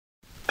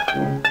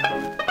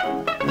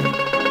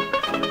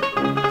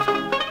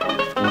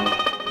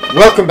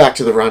Welcome back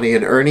to the Ronnie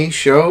and Ernie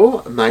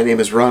show. My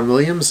name is Ron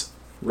Williams.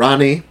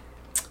 Ronnie,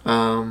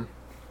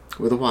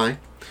 with a Y.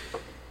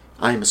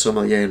 I am a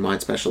sommelier and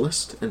wine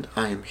specialist, and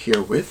I am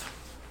here with...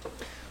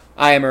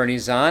 I am Ernie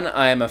Zahn.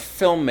 I am a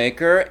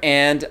filmmaker,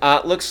 and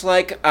looks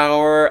like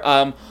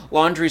our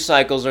laundry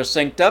cycles are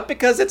synced up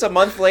because it's a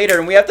month later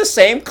and we have the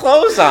same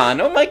clothes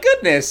on. Oh my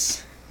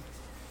goodness.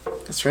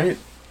 That's right.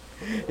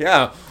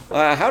 Yeah.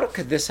 How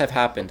could this have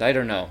happened? I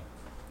don't know.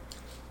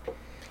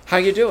 How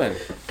you doing?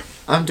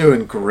 I'm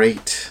doing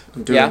great.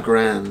 I'm doing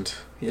grand.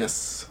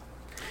 Yes.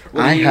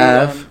 What are you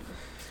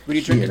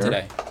drinking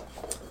today?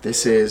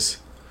 This is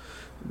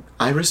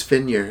Iris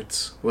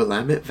Vineyards,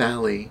 Willamette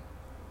Valley,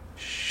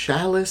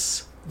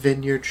 Chalice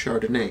Vineyard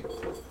Chardonnay.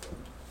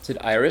 Is it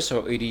Iris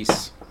or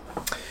Iris?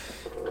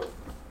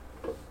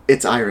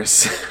 It's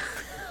Iris.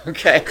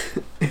 Okay.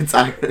 It's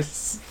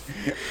Iris.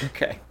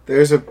 Okay.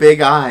 There's a big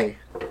I.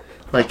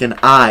 Like an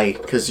I,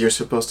 because you're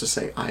supposed to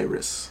say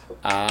Iris.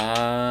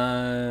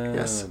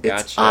 Yes,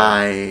 gotcha. It's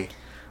I.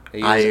 They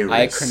use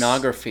Iris.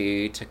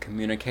 iconography to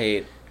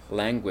communicate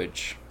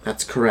language.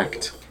 That's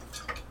correct.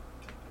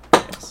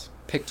 Yes.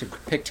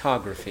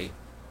 Pictography.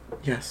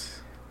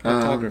 Yes.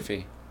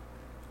 Pictography.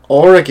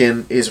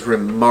 Oregon is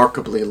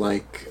remarkably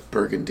like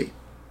Burgundy.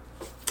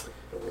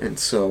 And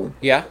so...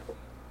 Yeah?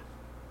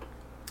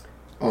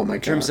 Oh my god.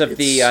 In terms of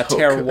the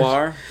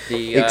terroir,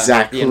 the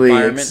exactly, the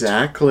environment.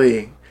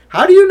 Exactly.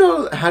 How do you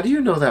know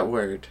that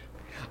word?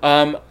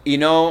 I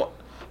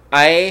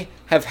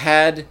have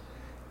had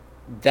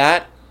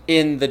that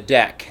in the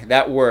deck,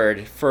 that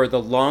word, for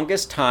the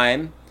longest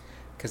time,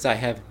 because I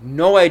have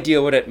no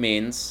idea what it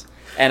means.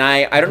 And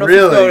I don't know if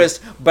you've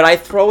noticed, but I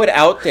throw it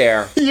out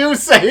there. You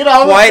say it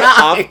all quite the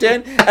time.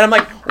 often. And I'm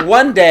like,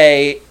 one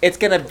day it's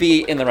going to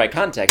be in the right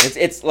context.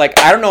 It's like,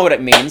 I don't know what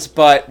it means,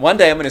 but one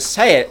day I'm going to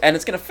say it and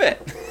it's going to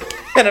fit.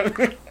 And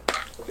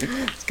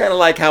it's kind of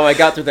like how I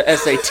got through the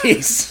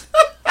SATs.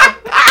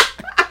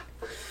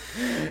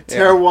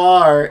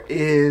 Terroir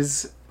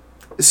is...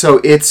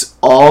 So it's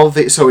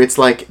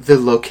like the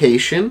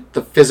location,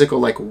 the physical,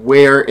 like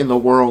where in the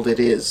world it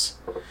is.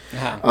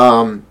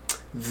 Uh-huh.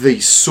 The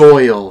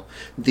soil,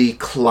 the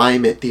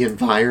climate, the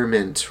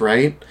environment,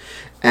 right?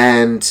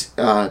 And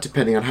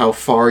depending on how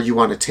far you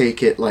want to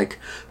take it, like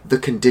the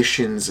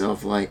conditions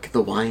of like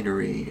the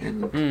winery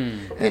and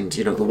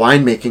the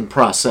winemaking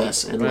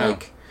process and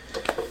like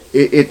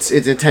it's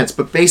intense.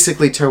 But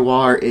basically,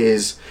 terroir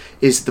is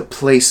the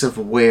place of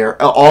where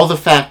all the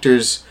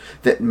factors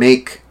that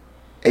make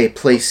a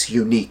place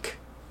unique.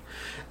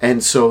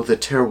 And so the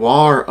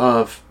terroir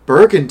of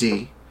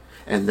Burgundy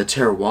and the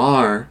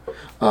terroir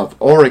of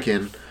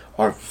Oregon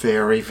are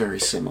very, very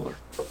similar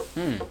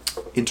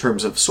in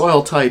terms of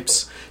soil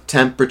types,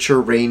 temperature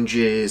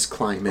ranges,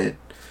 climate.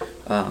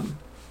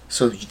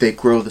 So they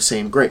grow the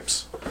same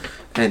grapes,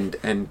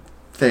 and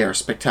they are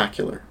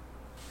spectacular.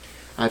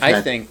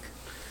 I think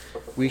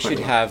we should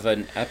have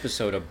an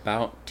episode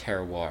about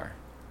terroir.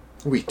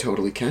 We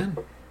totally can.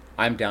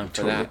 I'm down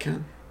for that.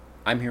 Can.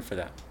 I'm here for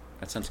that.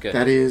 That sounds good.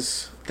 That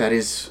is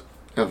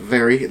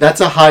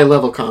that's a high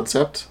level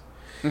concept.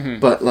 Mm-hmm.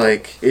 But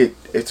like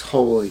it's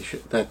holy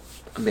shit,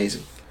 that's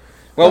amazing.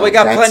 Well, we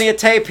got plenty of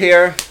tape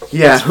here.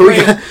 Yeah,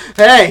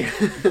 hey,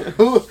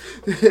 who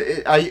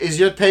is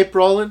your tape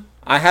rolling?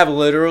 I have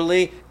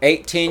literally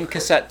 18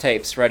 cassette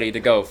tapes ready to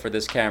go for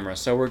this camera,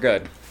 so we're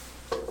good.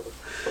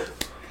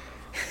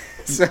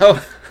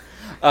 So,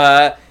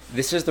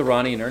 this is the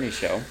Ronnie and Ernie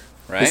show,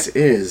 right? This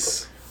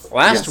is.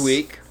 Last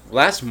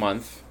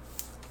month,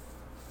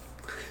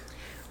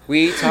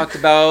 we talked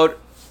about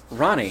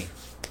Ronnie.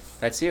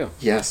 That's you.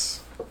 Yes.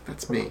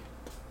 That's me.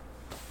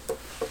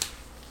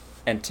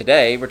 And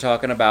today we're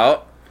talking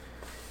about...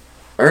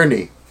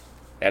 Ernie.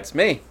 That's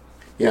me.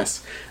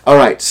 Yes. All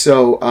right,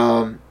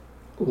 so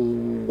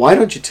why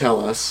don't you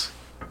tell us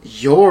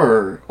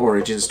your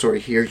origin story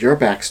here, your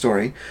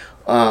backstory.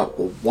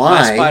 Why...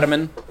 My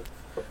Spider-Man.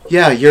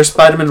 Yeah, you're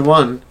Spider-Man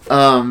 1.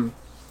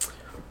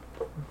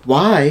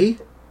 Why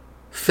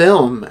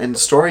film and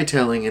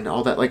storytelling and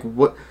all that? Like,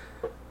 what...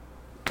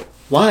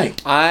 Why?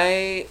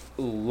 I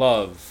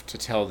love to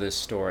tell this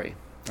story.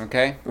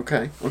 Okay?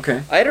 Okay.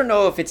 I don't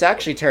know if it's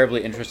actually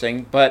terribly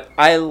interesting, but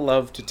I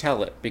love to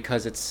tell it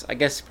because it's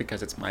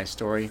my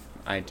story.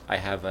 I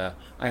have a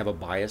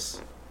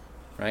bias,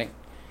 right?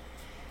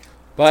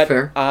 But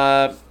fair.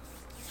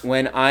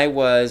 When I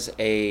was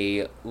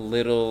a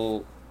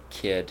little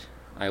kid,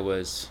 I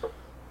was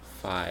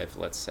 5,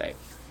 let's say.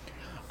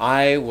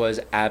 I was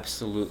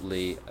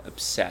absolutely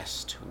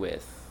obsessed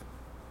with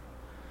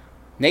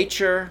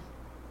nature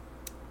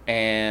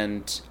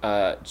and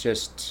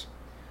just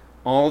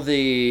all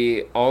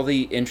the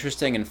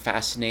interesting and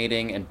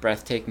fascinating and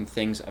breathtaking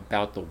things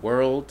about the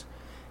world.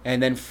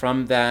 And then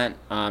from that,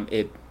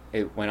 it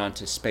went on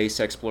to space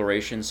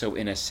exploration. So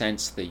in a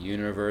sense, the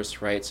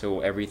universe, right?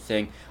 So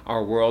everything,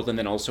 our world, and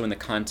then also in the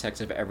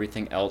context of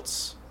everything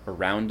else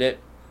around it.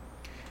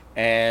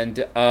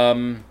 And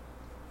I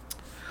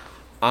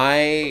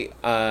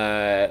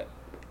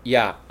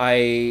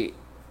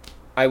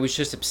I was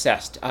just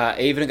obsessed. I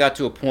even got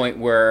to a point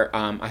where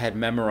I had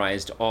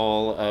memorized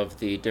all of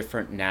the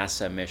different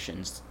NASA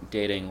missions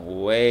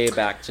dating way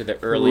back to the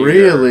earlier,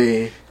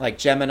 Really? like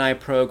Gemini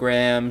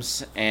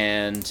programs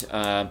and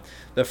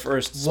the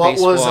first spacewalks. What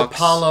was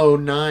Apollo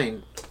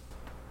 9?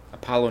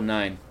 Apollo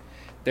 9.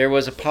 There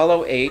was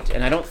Apollo 8,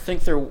 and I don't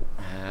think there...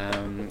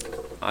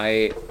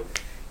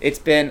 It's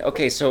been...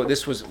 Okay, so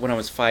this was when I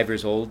was 5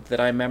 years old that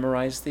I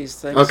memorized these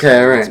things.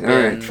 Okay, all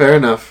right. Fair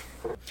enough.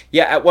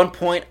 Yeah, at one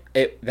point,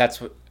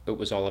 that's what it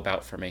was all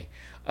about for me.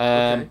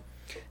 Okay.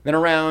 Then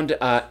around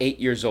 8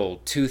 years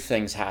old, 2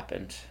 things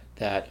happened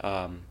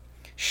that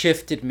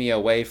shifted me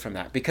away from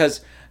that.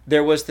 Because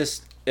there was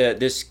this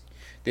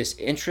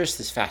interest,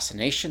 this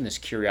fascination, this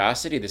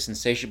curiosity, this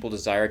insatiable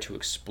desire to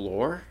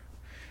explore.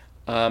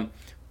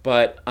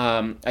 But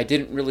I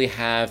didn't really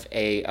have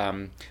a...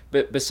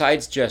 but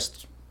besides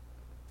just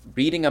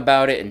reading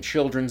about it in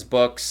children's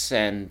books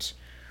and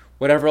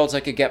whatever else I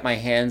could get my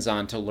hands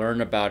on to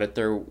learn about it,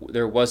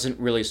 there wasn't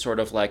really sort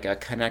of like a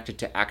connected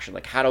to action.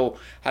 Like how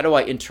do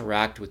I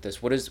interact with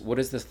this? What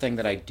is the thing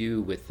that I do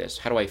with this?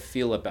 How do I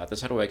feel about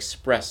this? How do I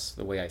express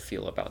the way I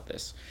feel about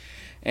this?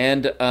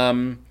 And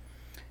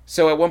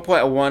so at one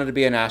point I wanted to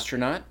be an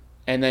astronaut,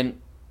 and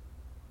then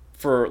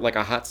for like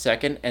a hot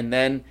second, and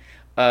then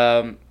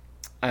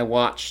I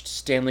watched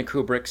Stanley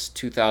Kubrick's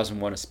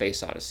 2001: A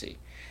Space Odyssey.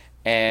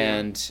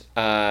 And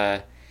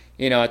at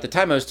the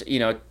time I was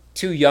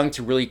too young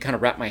to really kind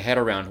of wrap my head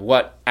around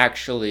what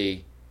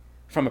actually,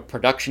 from a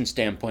production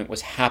standpoint, was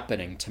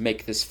happening to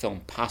make this film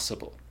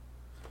possible.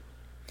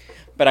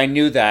 But I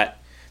knew that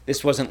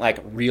this wasn't like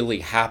really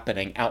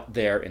happening out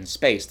there in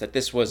space, that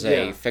this was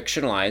a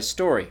fictionalized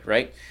story,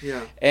 right?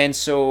 Yeah. And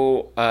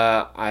so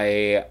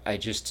I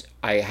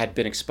had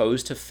been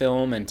exposed to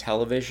film and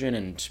television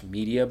and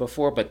media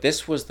before, but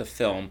this was the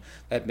film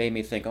that made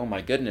me think, oh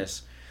my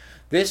goodness,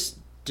 this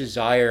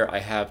desire I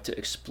have to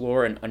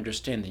explore and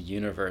understand the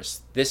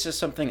universe, this is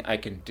something I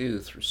can do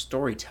through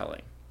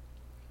storytelling.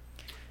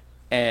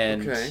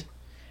 And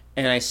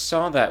I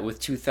saw that with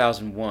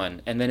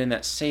 2001, and then in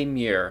that same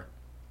year,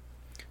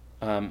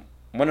 one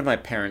of my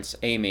parents,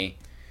 Amy,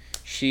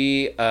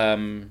 she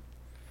had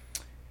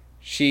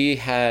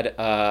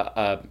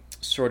a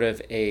sort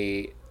of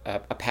a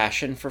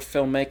passion for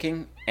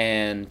filmmaking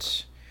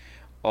and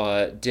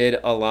did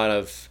a lot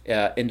of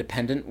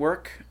independent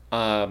work.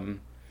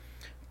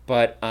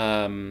 But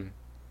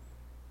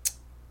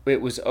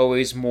it was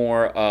always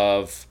more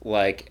of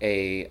like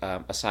a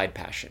side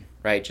passion,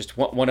 right? Just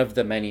one of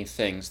the many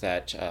things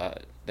that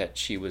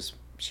she was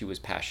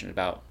passionate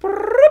about.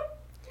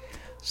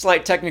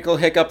 Slight technical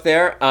hiccup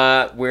there.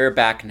 We're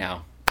back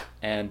now,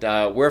 and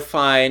we're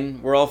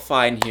fine. We're all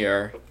fine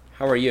here.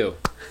 How are you?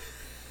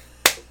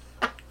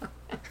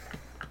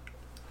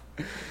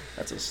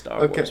 That's a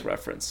Star Wars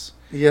reference.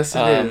 Yes,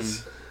 it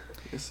is.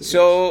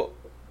 So,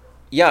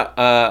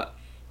 yeah.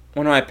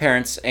 One of my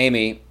parents,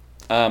 Amy,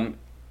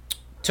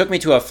 took me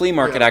to a flea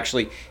market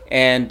actually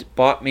and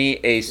bought me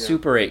a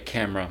Super 8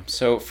 camera.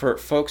 So for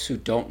folks who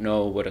don't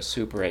know what a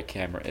Super 8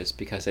 camera is,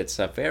 because it's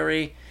a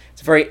very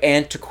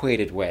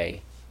antiquated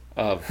way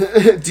of...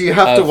 Do you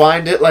have to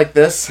wind it like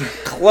this?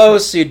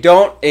 Close. You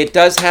don't. It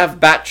does have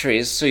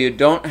batteries, so you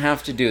don't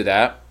have to do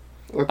that.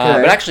 Okay.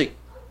 But actually,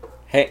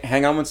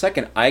 hang on one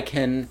second.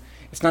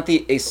 It's not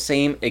the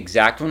same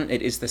exact one.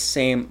 It is the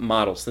same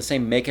model. It's the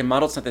same make and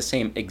model. It's not the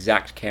same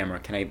exact camera.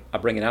 Can I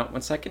bring it out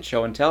one second?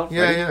 Show and tell?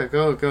 Yeah, Ready? yeah.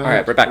 Go ahead. All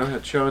right, we're back. Go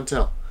ahead. Show and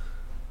tell.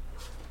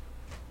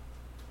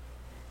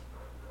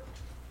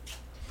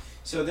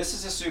 So this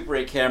is a Super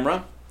 8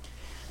 camera.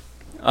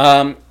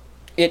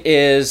 It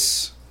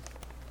is...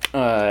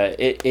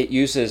 It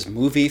uses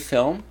movie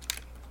film.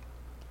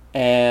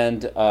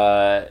 And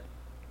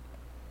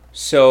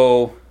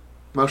so...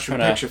 Motion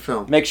picture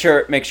film. Make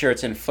sure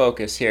it's in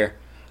focus here.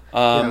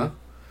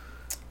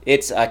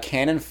 It's a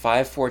Canon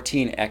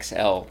 514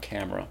 XL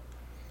camera,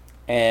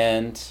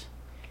 and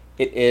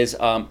it is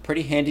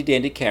pretty handy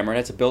dandy camera.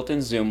 It has a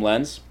built-in zoom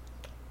lens.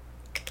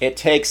 It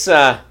takes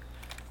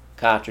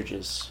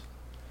cartridges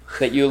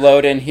that you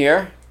load in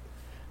here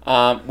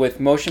with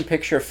motion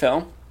picture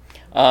film.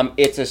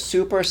 It's a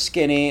super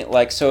skinny,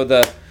 so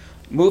the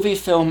movie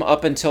film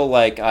up until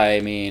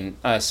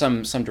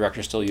some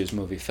directors still use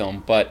movie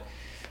film, but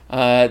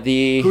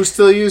who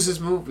still uses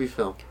movie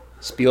film?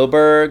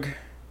 Spielberg,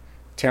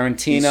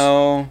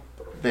 Tarantino.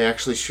 They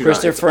actually shoot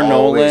Christopher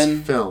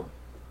Nolan. Film.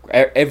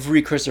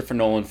 Every Christopher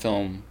Nolan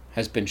film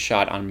has been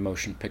shot on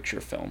motion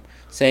picture film.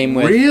 Same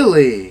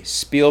with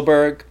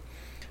Spielberg.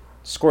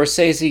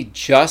 Scorsese,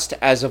 just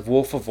as of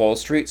Wolf of Wall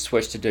Street,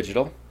 switched to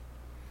digital.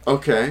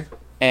 Okay.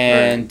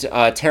 And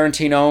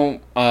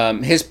Tarantino,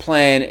 his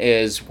plan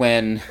is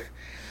when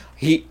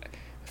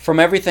from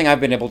everything I've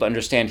been able to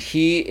understand,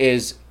 he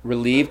is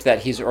relieved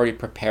that he's already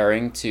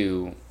preparing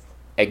to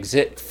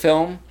exit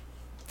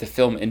the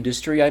film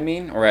industry,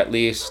 or at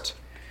least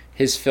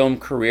his film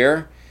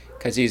career,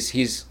 because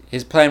his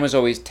plan was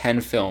always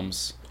 10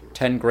 films,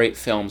 10 great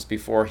films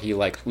before he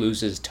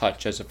loses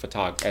touch as a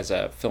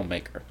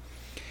filmmaker.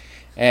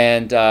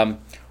 And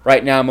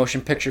right now,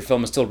 motion picture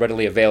film is still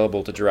readily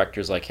available to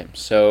directors like him.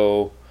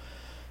 So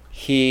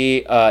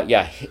he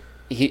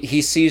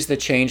sees the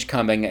change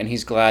coming, and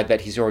he's glad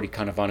that he's already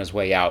kind of on his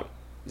way out.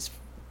 It's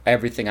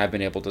everything I've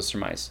been able to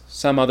surmise.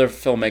 Some other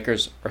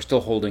filmmakers are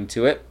still holding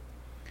to it,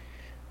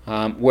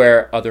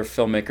 where other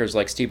filmmakers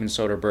like Steven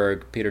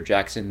Soderbergh, Peter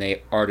Jackson,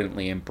 they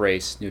ardently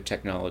embrace new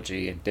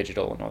technology and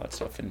digital and all that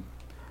stuff, and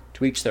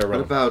to each their own. What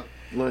about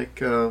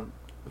like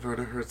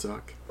Werner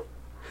Herzog?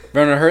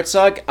 Werner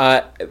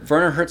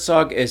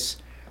Herzog is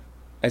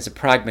a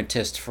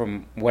pragmatist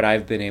from what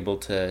I've been able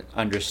to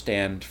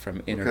understand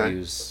from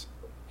interviews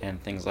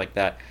and things like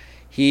that.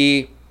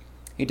 He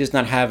does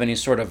not have any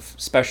sort of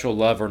special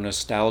love or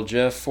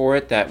nostalgia for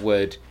it that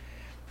would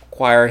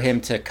require him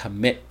to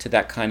commit to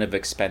that kind of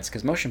expense,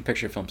 because motion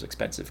picture film's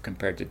expensive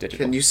compared to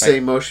digital. Can you say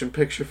motion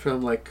picture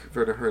film like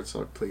Werner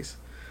Herzog, please?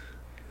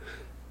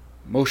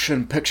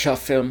 Motion picture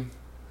film.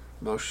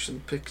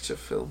 Motion picture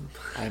film.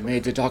 I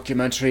made a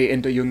documentary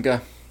in the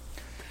Junge.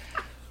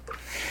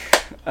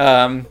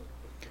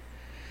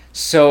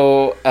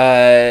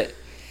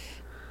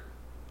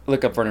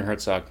 Look up Werner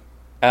Herzog.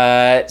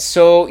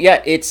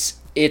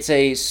 It's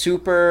a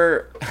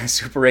super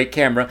 8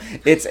 camera.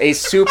 It's a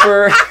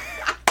super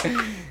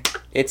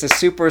it's a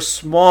super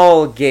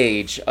small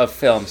gauge of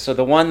film. So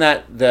the one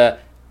that the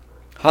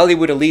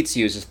Hollywood elites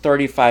use is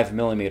 35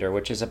 millimeter,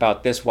 which is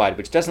about this wide,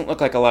 which doesn't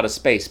look like a lot of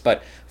space,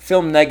 but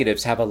film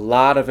negatives have a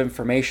lot of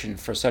information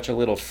for such a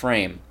little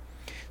frame.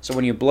 So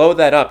when you blow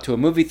that up to a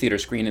movie theater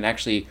screen, it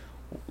actually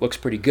looks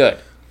pretty good.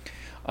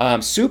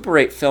 Super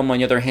 8 film, on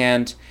the other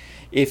hand,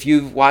 if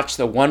you've watched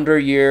the Wonder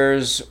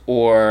Years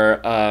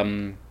or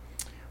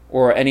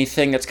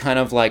anything that's kind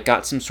of like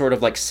got some sort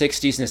of like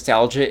 60s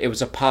nostalgia, it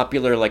was a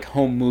popular like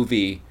home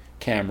movie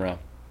camera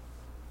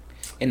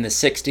in the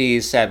 60s,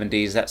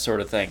 70s, that sort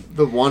of thing.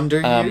 The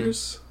Wonder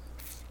Years?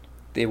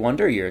 The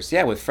Wonder Years,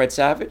 yeah, with Fred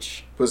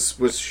Savage.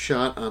 Was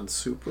shot on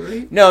Super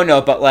 8?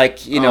 No, but like,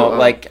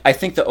 like I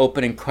think the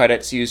opening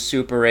credits used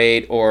Super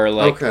 8, or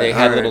like they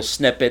had little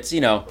snippets,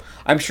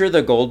 I'm sure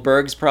the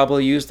Goldbergs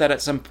probably used that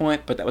at some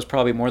point, but that was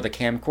probably more the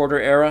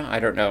camcorder era, I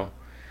don't know.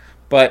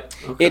 But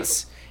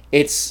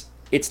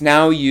it's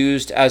now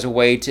used as a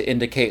way to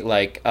indicate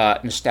like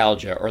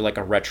nostalgia or like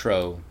a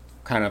retro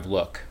kind of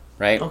look,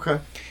 right? Okay.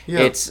 Yeah.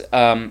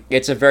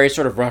 It's a very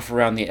sort of rough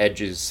around the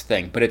edges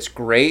thing, but it's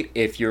great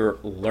if you're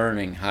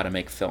learning how to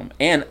make film.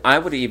 And I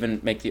would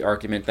even make the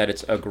argument that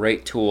it's a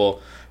great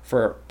tool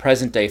for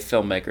present day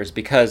filmmakers,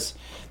 because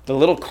the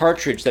little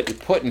cartridge that you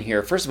put in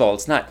here, first of all,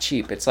 it's not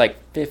cheap. It's like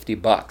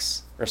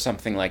 $50 or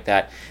something like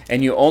that.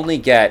 And you only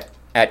get,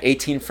 at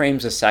 18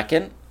 frames a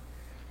second,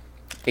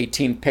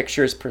 18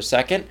 pictures per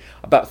second,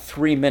 about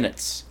 3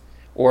 minutes.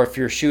 Or if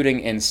you're shooting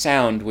in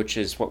sound, which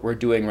is what we're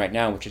doing right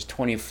now, which is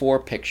 24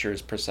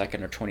 pictures per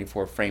second or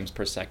 24 frames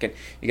per second,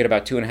 you get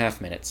about 2.5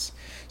 minutes.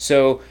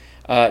 So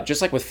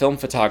just like with film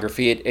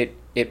photography,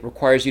 it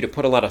requires you to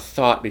put a lot of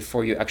thought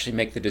before you actually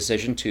make the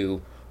decision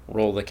to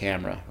roll the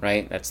camera,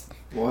 right? That's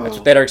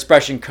what that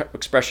expression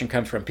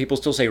comes from. People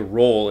still say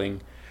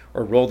rolling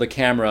or roll the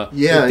camera.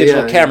 With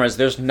digital cameras,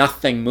 there's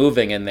nothing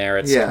moving in there.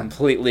 It's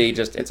completely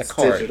just, it's a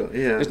card. Digital,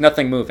 There's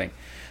nothing moving.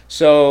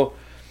 So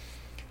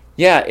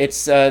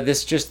it's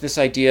this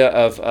idea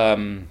of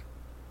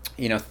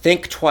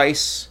think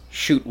twice,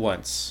 shoot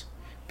once.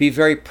 Be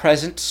very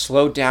present,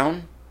 slow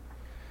down.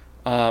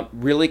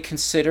 Really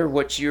consider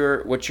what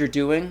you're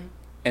doing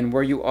and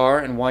where you are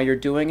and why you're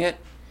doing it,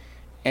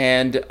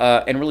 and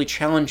really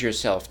challenge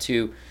yourself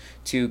to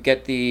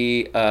get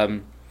the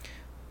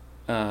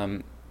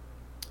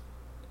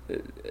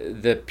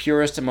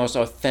purest and most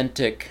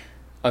authentic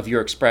of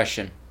your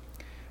expression.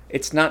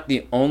 It's not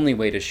the only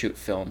way to shoot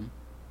film.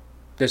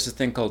 There's this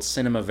thing called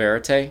cinema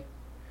verite,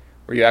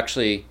 where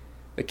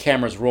the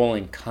camera's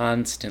rolling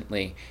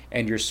constantly,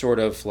 and you're sort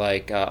of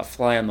like a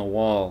fly on the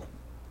wall,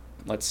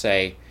 let's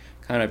say,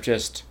 kind of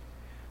just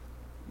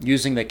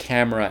using the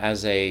camera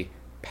as a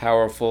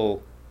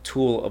powerful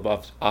tool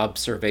of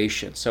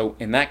observation. So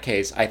in that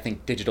case, I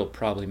think digital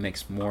probably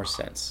makes more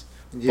sense.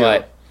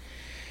 Yeah.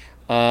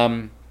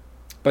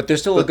 But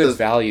there's still a good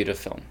value to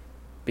film,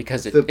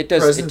 because it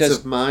does. Presence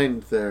of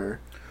mind there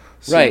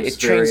seems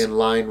very in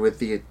line with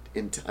the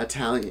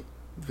Italian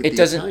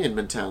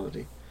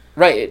mentality.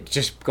 Right.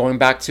 Just going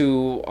back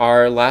to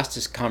our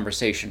last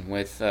conversation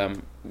with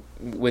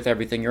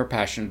everything you're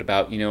passionate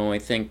about.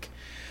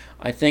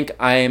 I think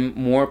I'm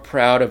more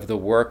proud of the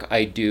work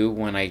I do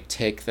when I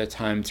take the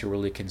time to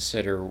really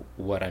consider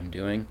what I'm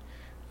doing,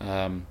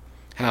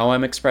 how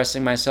I'm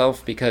expressing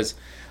myself, because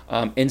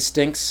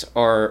instincts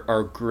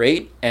are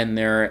great and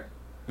they're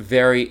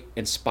very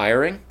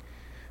inspiring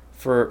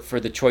for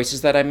the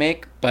choices that I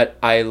make, but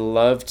I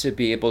love to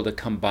be able to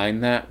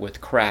combine that with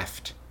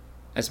craft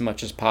as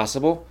much as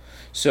possible.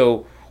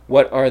 So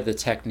what are the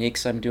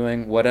techniques I'm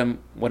doing? What am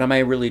I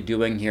really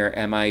doing here?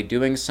 Am I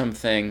doing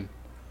something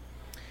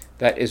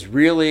that is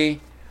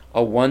really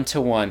a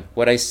one-to-one?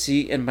 What I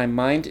see in my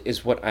mind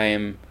is what I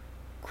am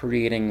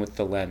creating with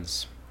the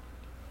lens.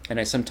 And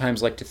I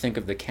sometimes like to think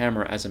of the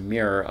camera as a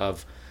mirror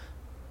of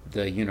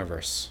the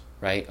universe,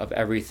 right, of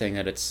everything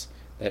that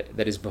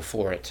is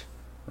before it,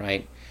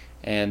 right,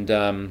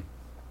 and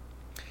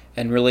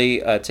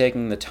really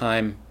taking the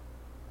time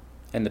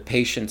and the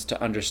patience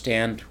to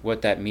understand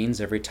what that means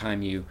every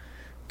time you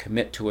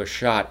commit to a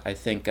shot. I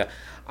think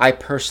I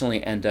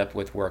personally end up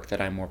with work that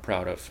I'm more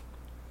proud of.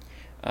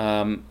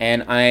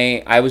 And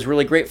I was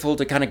really grateful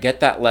to kind of get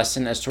that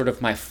lesson as sort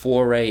of my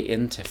foray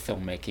into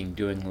filmmaking,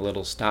 doing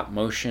little stop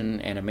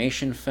motion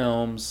animation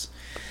films,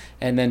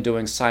 and then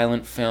doing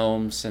silent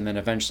films, and then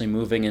eventually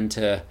moving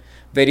into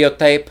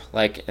videotape.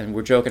 And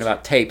we're joking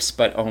about tapes,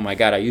 but oh my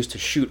God, I used to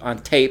shoot on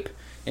tape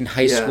in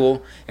high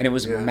school, and it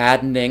was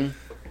maddening.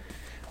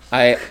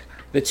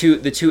 The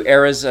two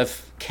eras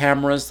of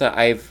cameras that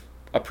I've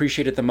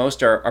appreciated the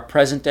most are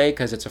present day,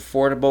 because it's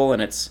affordable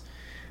and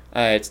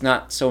it's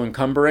not so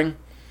encumbering,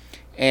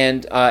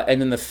 and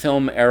then the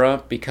film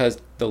era,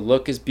 because the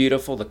look is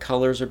beautiful, the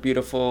colors are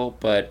beautiful,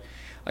 but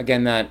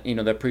again, that,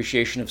 the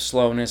appreciation of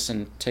slowness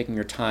and taking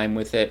your time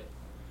with it.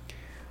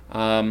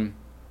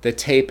 The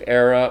tape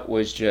era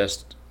was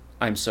just,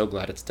 I'm so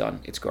glad it's done.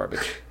 It's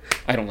garbage.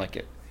 I don't like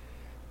it.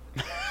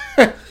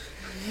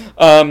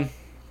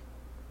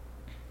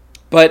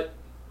 But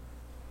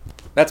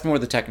that's more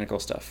the technical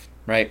stuff,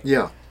 right?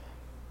 Yeah.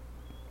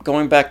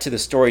 Going back to the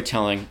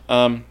storytelling,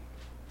 I'm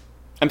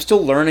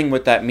still learning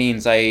what that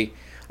means. I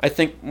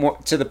think more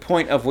to the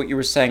point of what you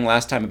were saying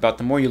last time about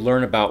the more you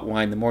learn about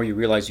wine, the more you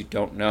realize you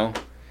don't know.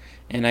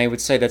 And I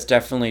would say that's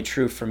definitely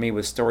true for me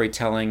with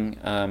storytelling.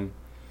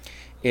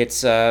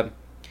 It's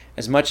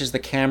as much as the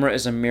camera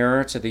is a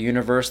mirror to the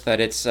universe that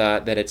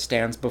it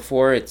stands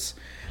before. It's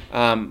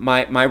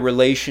my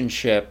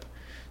relationship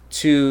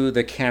to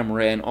the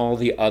camera and all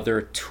the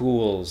other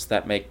tools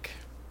that make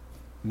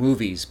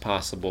movies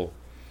possible.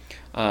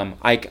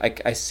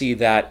 I see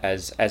that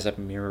as a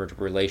mirrored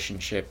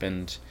relationship,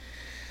 and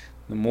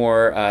the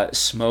more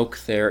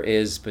smoke there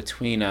is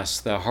between us,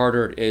 the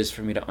harder it is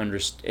for me to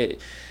understand.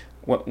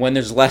 When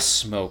there's less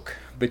smoke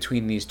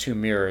between these two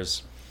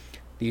mirrors,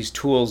 these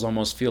tools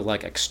almost feel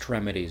like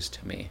extremities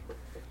to me.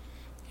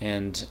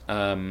 And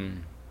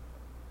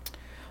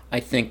I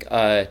think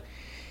part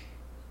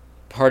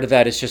of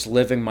that is just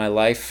living my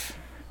life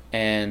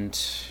and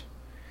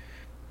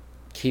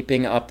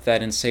keeping up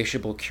that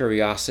insatiable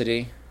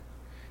curiosity,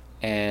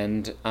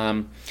 and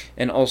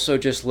also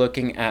just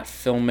looking at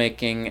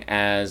filmmaking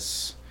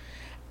as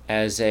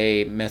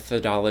a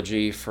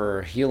methodology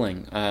for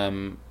healing.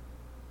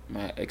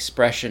 My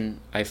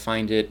expression, I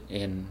find it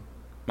in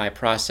my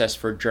process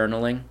for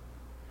journaling.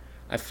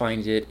 I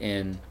find it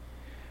in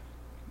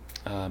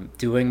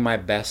doing my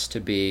best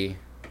to be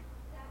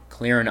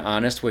clear and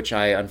honest, which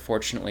I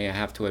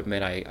have to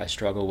admit I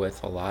struggle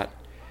with a lot,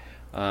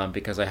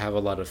 because I have a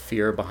lot of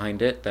fear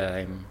behind it that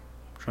I'm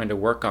trying to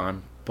work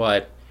on.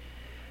 But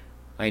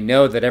I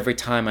know that every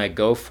time I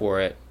go for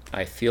it,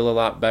 I feel a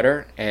lot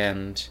better,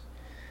 and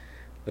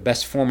the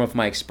best form of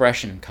my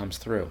expression comes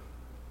through.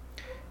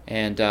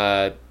 And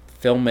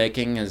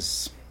filmmaking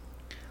has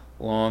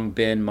long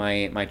been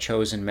my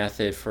chosen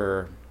method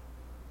for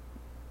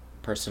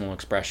personal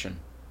expression.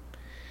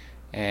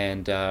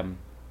 And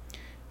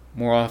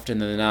more often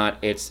than not,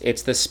 it's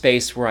the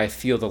space where I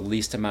feel the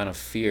least amount of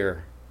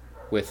fear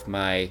with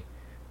my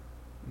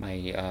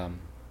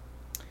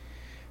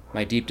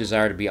deep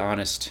desire to be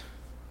honest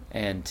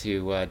and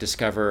to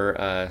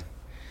discover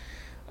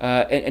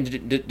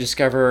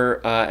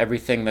discover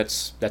everything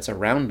that's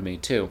around me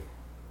too.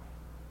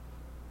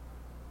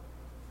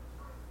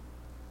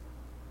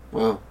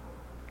 Wow.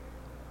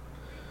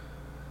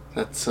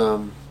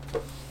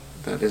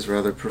 That is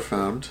rather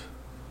profound.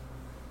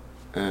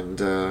 And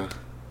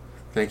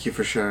thank you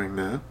for sharing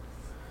that.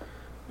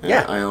 And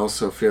Yeah. I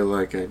also feel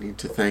like I need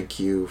to thank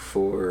you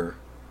for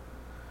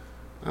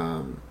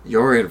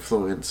your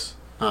influence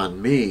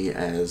on me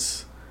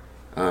as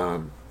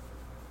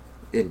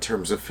in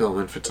terms of film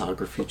and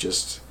photography,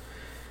 just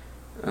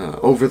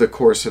over the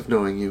course of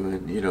knowing you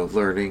and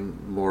learning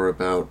more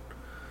about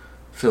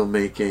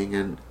filmmaking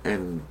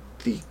and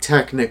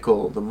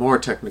the more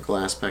technical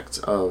aspects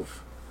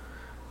of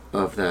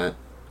that,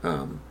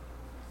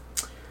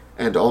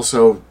 and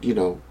also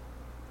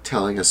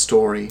telling a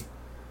story,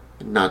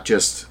 not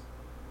just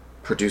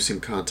producing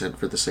content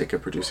for the sake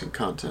of producing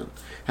content,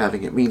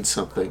 having it mean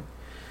something.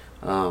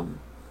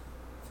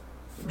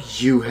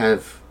 You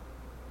have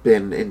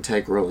been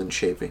integral in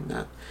shaping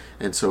that,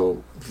 and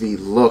so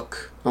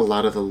a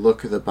lot of the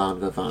look of the Bon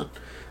Vivant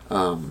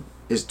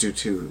is due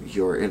to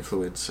your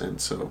influence,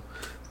 and so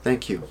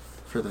thank you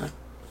for that.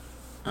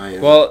 I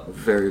am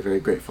very, very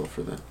grateful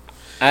for that.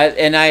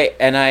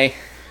 I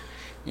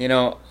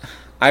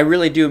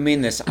really do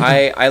mean this.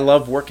 I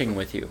love working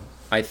with you.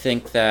 I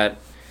think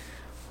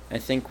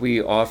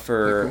we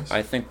offer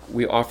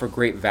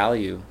great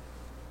value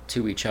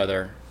to each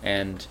other,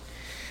 and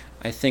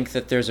I think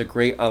that there's a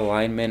great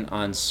alignment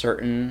on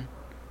certain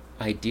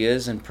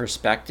ideas and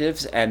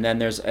perspectives, and then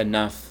there's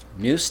enough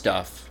new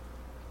stuff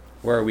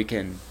where we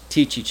can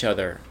teach each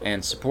other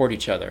and support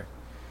each other.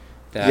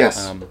 That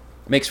Yes.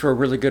 Makes for a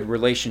really good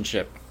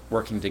relationship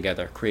working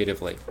together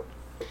creatively.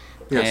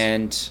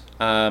 Yes.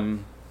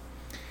 And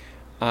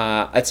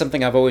It's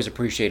something I've always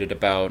appreciated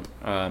about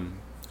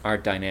our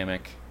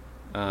dynamic.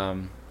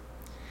 And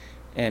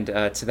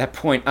to that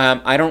point,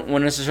 I don't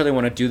necessarily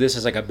want to do this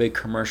as like a big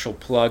commercial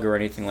plug or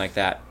anything like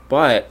that,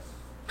 but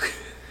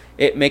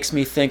it makes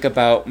me think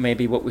about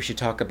maybe what we should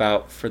talk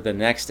about for the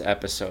next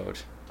episode.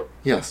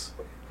 Yes.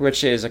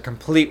 Which is a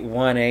complete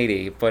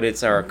 180, but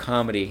it's our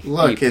comedy.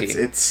 Look, EP.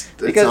 it's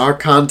our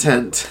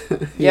content.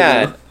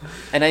 Yeah, know?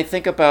 And I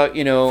think about,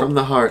 from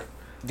the heart.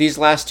 These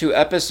last 2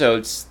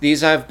 episodes,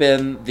 these have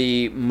been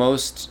the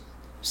most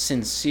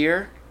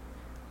sincere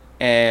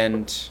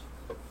and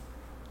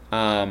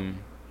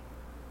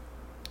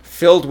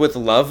filled with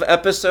love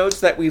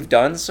episodes that we've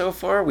done so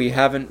far. We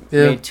haven't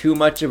made too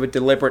much of a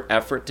deliberate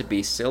effort to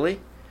be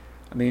silly.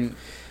 I mean,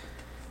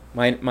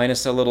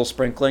 minus a little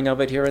sprinkling of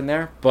it here and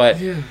there. But,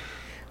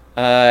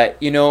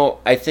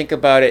 I think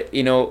about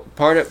it,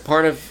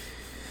 part of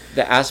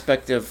the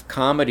aspect of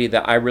comedy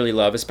that I really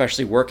love,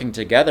 especially working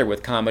together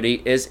with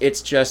comedy, is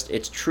it's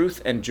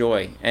truth and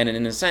joy. And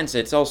in a sense,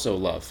 it's also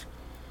love.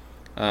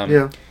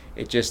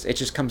 It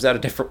just comes out a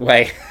different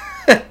way.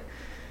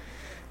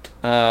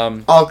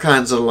 All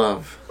kinds of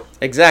love.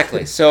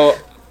 Exactly. So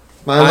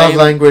my love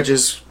language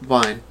is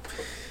wine.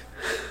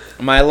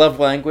 My love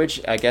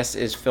language, I guess,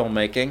 is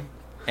filmmaking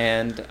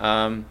and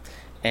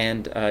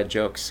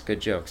jokes,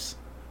 good jokes.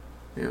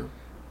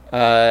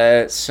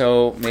 Yeah.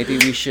 So maybe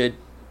we should,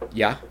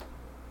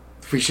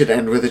 We should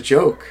end with a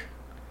joke.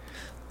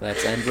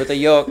 Let's end with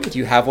a joke. Do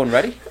you have one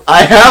ready?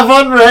 I have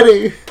one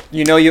ready.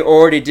 You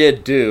already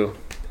did do.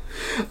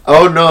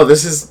 Oh no,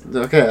 this is...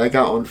 Okay, I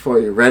got one for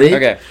you. Ready?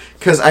 Okay.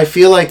 Because I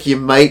feel like you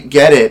might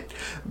get it,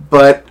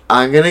 but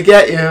I'm going to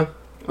get you.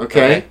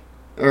 Okay?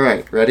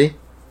 Alright, ready?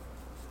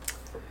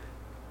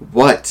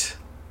 What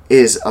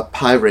is a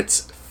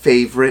pirate's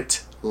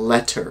favorite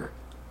letter?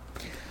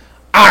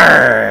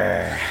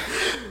 Arr!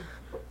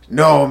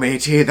 No,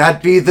 matey,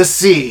 that'd be the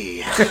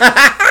C.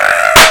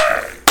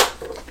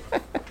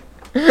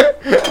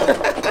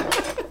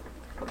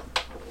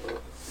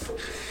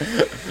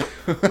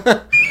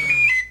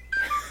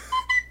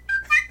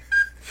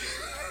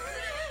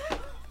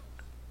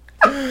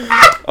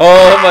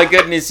 Oh my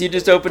goodness, you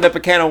just opened up a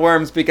can of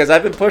worms because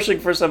I've been pushing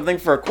for something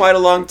for quite a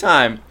long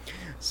time.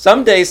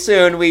 Someday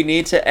soon we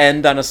need to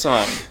end on a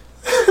song.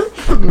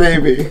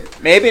 Maybe.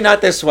 Maybe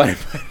not this one.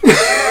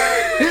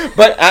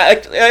 But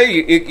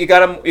you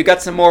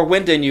got some more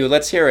wind in you.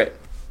 Let's hear it.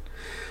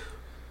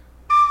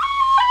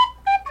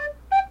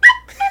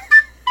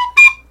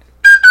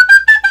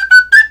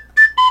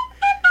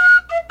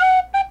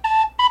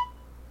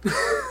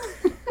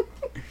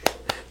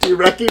 Do you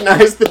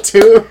recognize the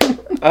tune?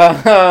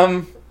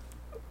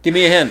 Give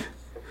me a hint.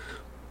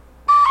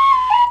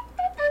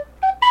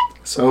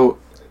 So,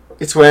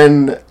 it's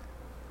when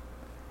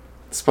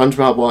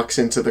SpongeBob walks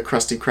into the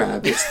Krusty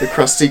Krab. It's the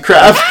Krusty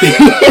Krab theme.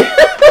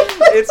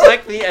 It's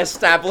like the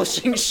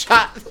establishing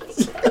shot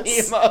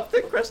theme of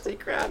the Krusty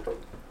Krab.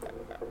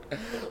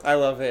 I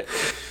love it.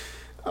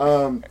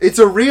 It's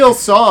a real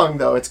song,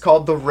 though. It's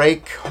called the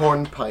Rake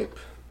Hornpipe.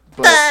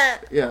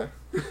 But, yeah.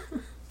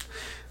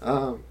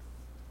 I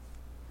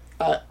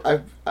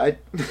I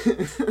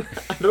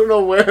don't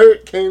know where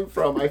it came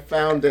from. I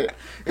found it.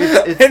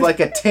 It's like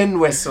a tin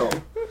whistle.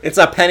 It's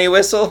a penny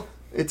whistle?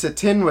 It's a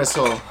tin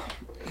whistle.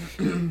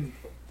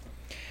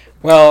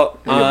 Well,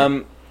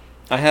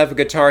 I have a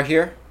guitar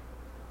here.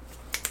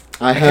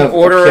 I can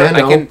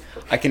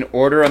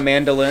order a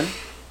mandolin.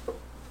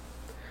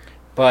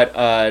 But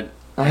I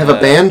have a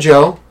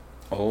banjo.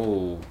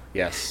 Oh,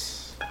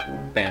 yes.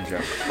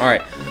 Banjo. All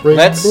right.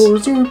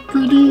 Rainbows are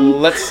pretty.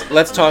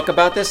 Let's talk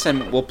about this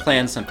and we'll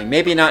plan something.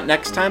 Maybe not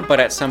next time,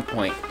 but at some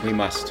point we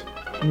must.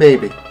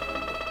 Maybe.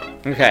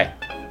 Okay.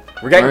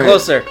 We're getting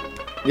closer.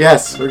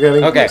 Yes, we're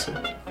getting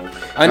closer.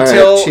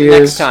 Until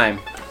next time.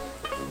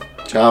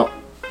 Ciao.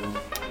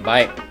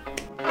 Bye.